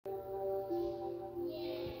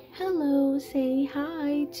Hello, say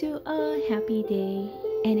hi to a happy day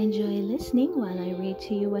and enjoy listening while I read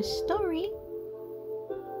to you a story.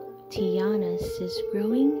 Tiana's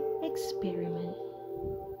growing experiment.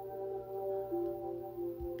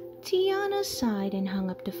 Tiana sighed and hung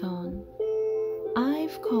up the phone.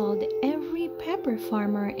 I've called every pepper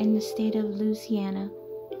farmer in the state of Louisiana,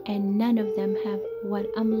 and none of them have what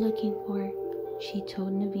I'm looking for, she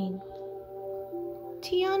told Naveen.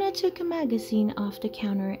 Tiana took a magazine off the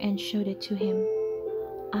counter and showed it to him.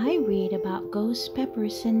 I read about ghost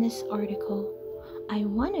peppers in this article. I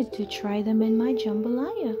wanted to try them in my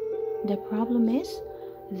jambalaya. The problem is,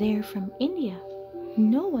 they're from India.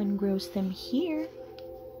 No one grows them here.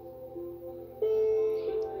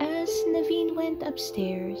 As Naveen went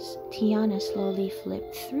upstairs, Tiana slowly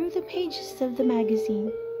flipped through the pages of the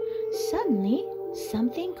magazine. Suddenly,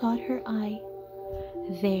 something caught her eye.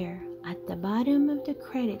 There, at the bottom of the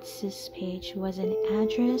credits page was an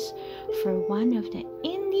address for one of the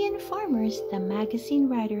Indian farmers the magazine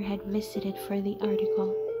writer had visited for the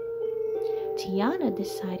article. Tiana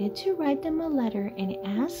decided to write them a letter and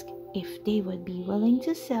ask if they would be willing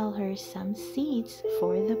to sell her some seeds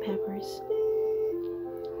for the peppers.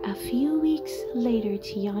 A few weeks later,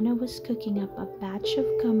 Tiana was cooking up a batch of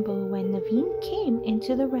gumbo when Naveen came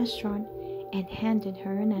into the restaurant and handed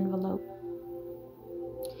her an envelope.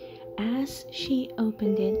 As she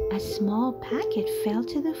opened it, a small packet fell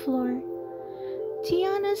to the floor.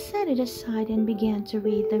 Tiana set it aside and began to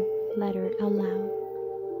read the letter aloud.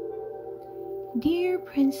 Dear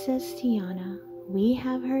Princess Tiana, we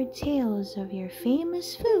have heard tales of your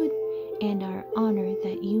famous food and are honored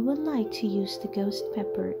that you would like to use the ghost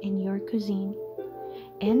pepper in your cuisine.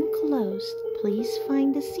 Enclosed, please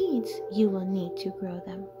find the seeds you will need to grow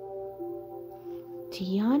them.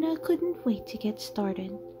 Tiana couldn't wait to get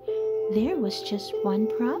started. There was just one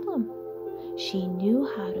problem. She knew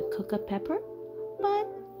how to cook a pepper, but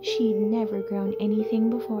she'd never grown anything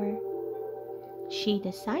before. She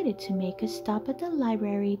decided to make a stop at the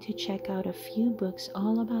library to check out a few books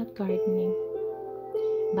all about gardening.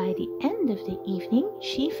 By the end of the evening,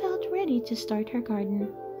 she felt ready to start her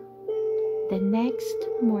garden. The next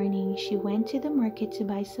morning, she went to the market to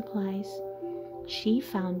buy supplies. She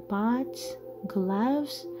found pots,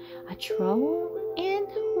 gloves, a trowel, and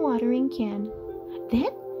watering can.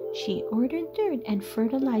 Then she ordered dirt and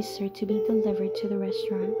fertilizer to be delivered to the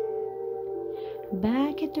restaurant.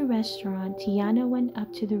 Back at the restaurant, Tiana went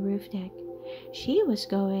up to the roof deck. She was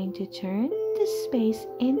going to turn the space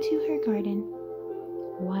into her garden.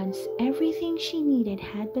 Once everything she needed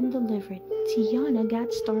had been delivered, Tiana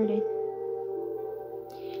got started.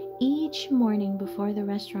 Each morning before the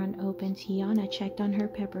restaurant opened, Tiana checked on her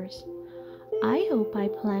peppers. I hope I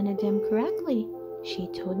planted them correctly, she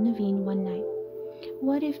told Naveen one night.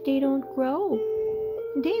 What if they don't grow?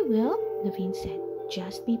 They will, Naveen said.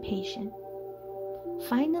 Just be patient.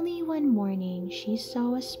 Finally, one morning, she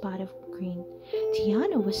saw a spot of green.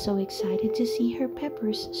 Tiana was so excited to see her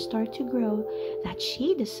peppers start to grow that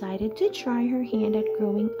she decided to try her hand at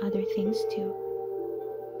growing other things too.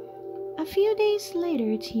 A few days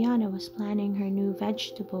later, Tiana was planting her new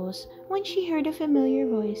vegetables when she heard a familiar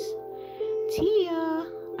voice.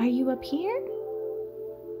 Tia, are you up here?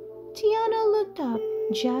 Tiana looked up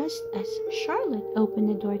just as Charlotte opened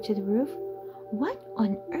the door to the roof. What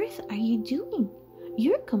on earth are you doing?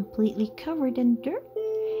 You're completely covered in dirt.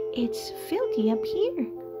 It's filthy up here.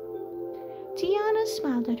 Tiana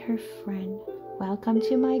smiled at her friend. Welcome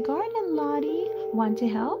to my garden, Lottie. Want to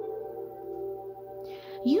help?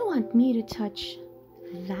 You want me to touch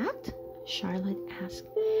that? Charlotte asked.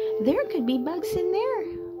 There could be bugs in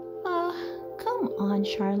there. Come on,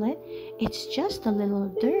 Charlotte. It's just a little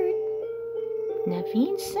dirt.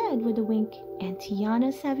 Naveen said with a wink, and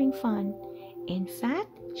Tiana's having fun. In fact,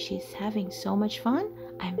 she's having so much fun,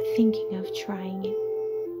 I'm thinking of trying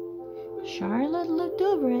it. Charlotte looked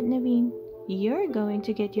over at Naveen. You're going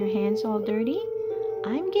to get your hands all dirty?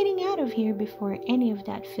 I'm getting out of here before any of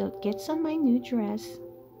that filth gets on my new dress.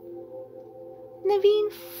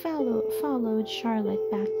 Naveen followed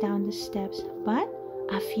Charlotte back down the steps, but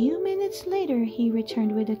a few minutes later he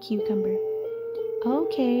returned with a cucumber.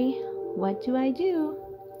 Okay, what do I do?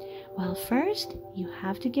 Well, first, you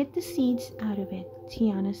have to get the seeds out of it,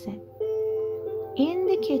 Tiana said. In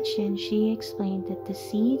the kitchen, she explained that the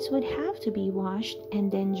seeds would have to be washed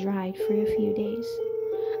and then dried for a few days.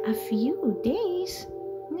 A few days?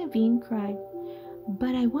 Naveen cried.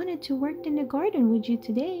 But I wanted to work in the garden with you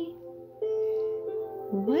today.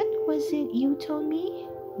 What was it you told me?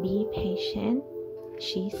 Be patient,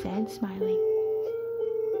 she said, smiling.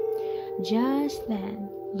 Just then,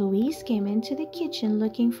 Louise came into the kitchen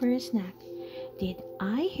looking for a snack. Did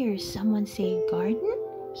I hear someone say garden?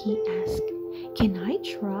 He asked. Can I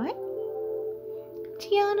try?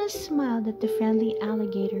 Tiana smiled at the friendly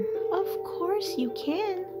alligator. Of course you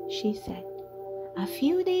can, she said. A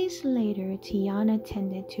few days later, Tiana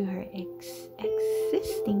tended to her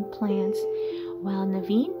existing plants while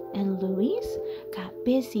Naveen and Louise got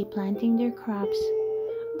busy planting their crops.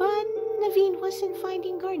 But Naveen wasn't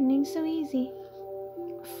finding gardening so easy.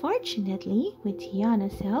 Fortunately, with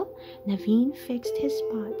Tiana's help, Naveen fixed his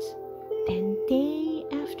spots. Then day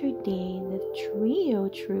after day, the trio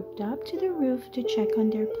trooped up to the roof to check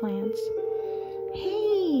on their plants.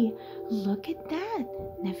 Hey, look at that,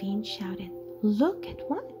 Naveen shouted. Look at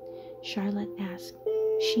what? Charlotte asked.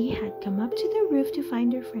 She had come up to the roof to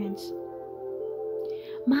find her friends.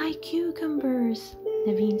 My cucumbers,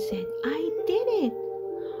 Naveen said. I did it.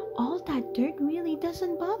 All that dirt really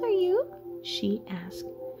doesn't bother you? She asked.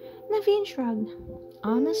 Naveen shrugged.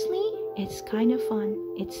 Honestly, it's kind of fun.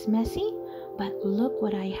 It's messy, but look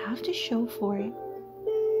what I have to show for it.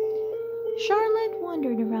 Charlotte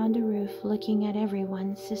wandered around the roof looking at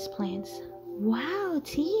everyone's plants. Wow,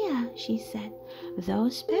 Tia, she said.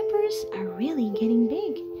 Those peppers are really getting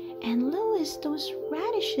big. And Lois, those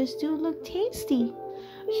radishes do look tasty.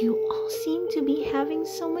 You all seem to be having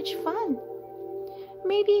so much fun.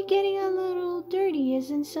 Maybe getting a little dirty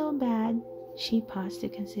isn't so bad. She paused to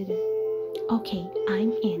consider. Okay,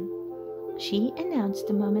 I'm in, she announced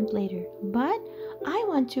a moment later. But I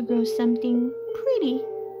want to grow something pretty,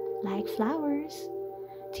 like flowers.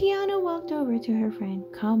 Tiana walked over to her friend.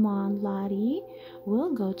 Come on, Lottie.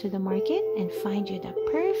 We'll go to the market and find you the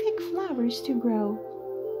perfect flowers to grow.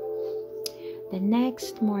 The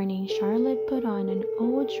next morning, Charlotte put on an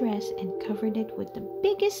old dress and covered it with the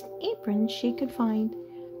biggest apron she could find.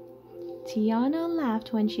 Tiana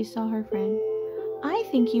laughed when she saw her friend. I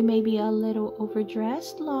think you may be a little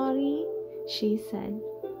overdressed, Lottie, she said.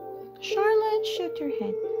 Charlotte shook her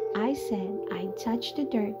head. I said I'd touch the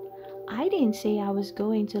dirt. I didn't say I was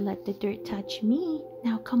going to let the dirt touch me.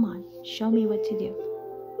 Now come on, show me what to do.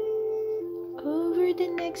 Over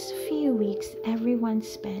the next few weeks, everyone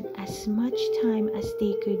spent as much time as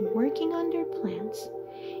they could working on their plants.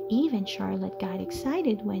 Even Charlotte got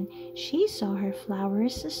excited when she saw her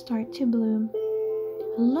flowers start to bloom.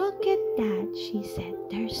 Look at that, she said.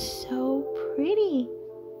 They're so pretty.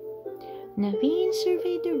 Naveen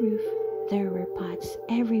surveyed the roof. There were pots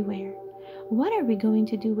everywhere. What are we going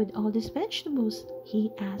to do with all these vegetables?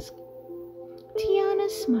 He asked. Tiana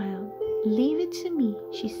smiled. Leave it to me,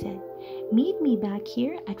 she said. Meet me back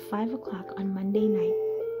here at 5 o'clock on Monday night.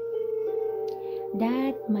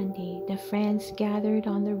 That Monday, the friends gathered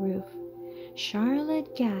on the roof.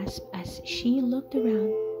 Charlotte gasped as she looked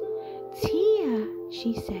around. Tia,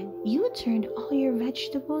 she said, you turned all your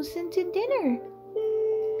vegetables into dinner.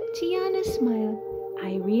 Tiana smiled.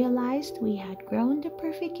 I realized we had grown the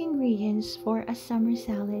perfect ingredients for a summer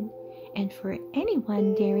salad, and for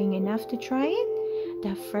anyone daring enough to try it,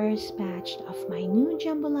 the first batch of my new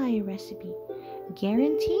jambalaya recipe,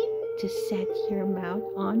 guaranteed to set your mouth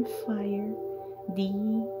on fire. The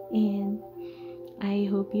end. I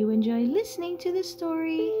hope you enjoy listening to the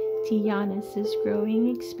story, Tiana's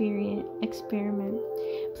growing experiment.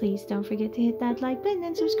 Please don't forget to hit that like button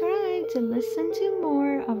and subscribe to listen to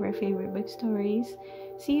more of our favorite book stories.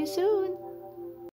 See you soon!